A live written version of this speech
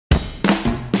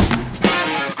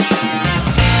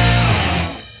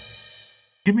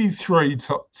Give me three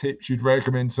top tips you'd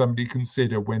recommend somebody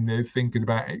consider when they're thinking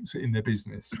about exiting their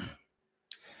business.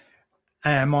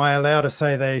 Am I allowed to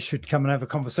say they should come and have a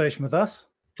conversation with us?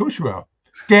 Of course you are.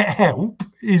 Get help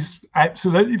is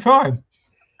absolutely fine.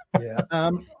 Yeah.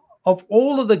 Of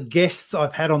all of the guests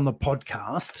I've had on the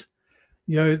podcast,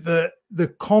 you know, the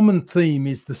common theme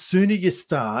is the sooner you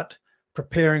start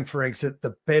preparing for exit,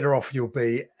 the better off you'll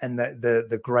be, and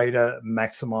the greater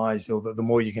maximize, or the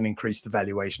more you can increase the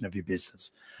valuation of your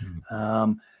business.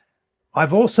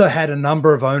 I've also had a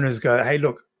number of owners go, hey,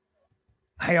 look,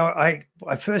 hey,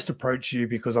 I first approached you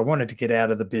because I wanted to get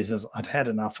out of the business. I'd had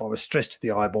enough. I was stressed to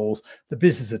the eyeballs. The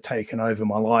business had taken over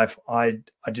my life. I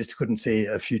just couldn't see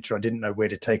a future. I didn't know where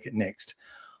to take it next.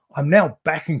 I'm now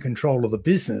back in control of the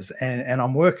business, and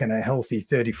I'm working a healthy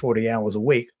 30, 40 hours a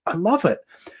week. I love it.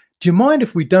 Do you mind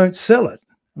if we don't sell it?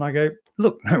 And I go,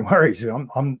 look, no worries.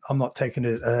 I'm not taking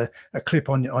a clip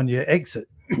on your exit.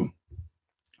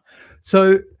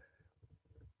 So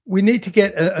we need to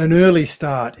get an early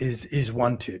start is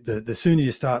one tip. The sooner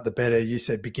you start, the better. You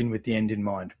said begin with the end in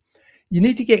mind. You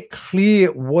need to get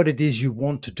clear what it is you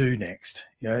want to do next.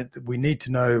 You know, we need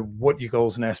to know what your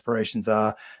goals and aspirations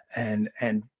are, and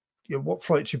you know, what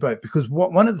floats your boat. Because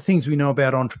one of the things we know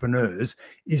about entrepreneurs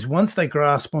is once they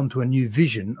grasp onto a new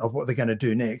vision of what they're going to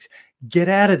do next, get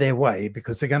out of their way,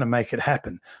 because they're going to make it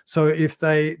happen. So if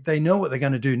they know what they're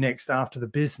going to do next after the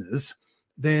business,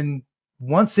 then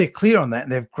once they're clear on that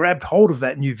and they've grabbed hold of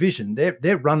that new vision,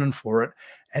 they're running for it,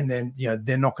 and then, you know,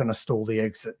 they're not going to stall the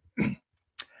exit.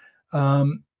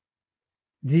 Another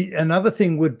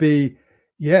thing would be,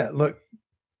 yeah, look,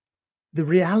 the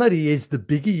reality is the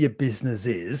bigger your business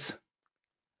is,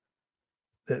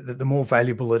 the more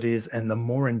valuable it is and the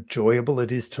more enjoyable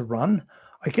it is to run.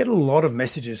 I get a lot of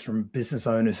messages from business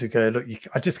owners who go, look,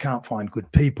 I just can't find good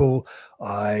people.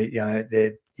 We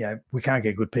can't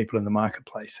get good people in the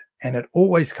marketplace. And it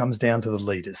always comes down to the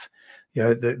leaders. You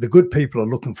know, the good people are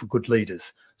looking for good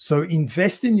leaders. So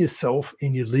invest in yourself,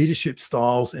 in your leadership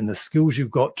styles, in the skills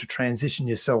you've got to transition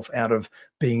yourself out of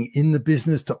being in the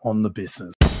business to on the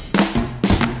business.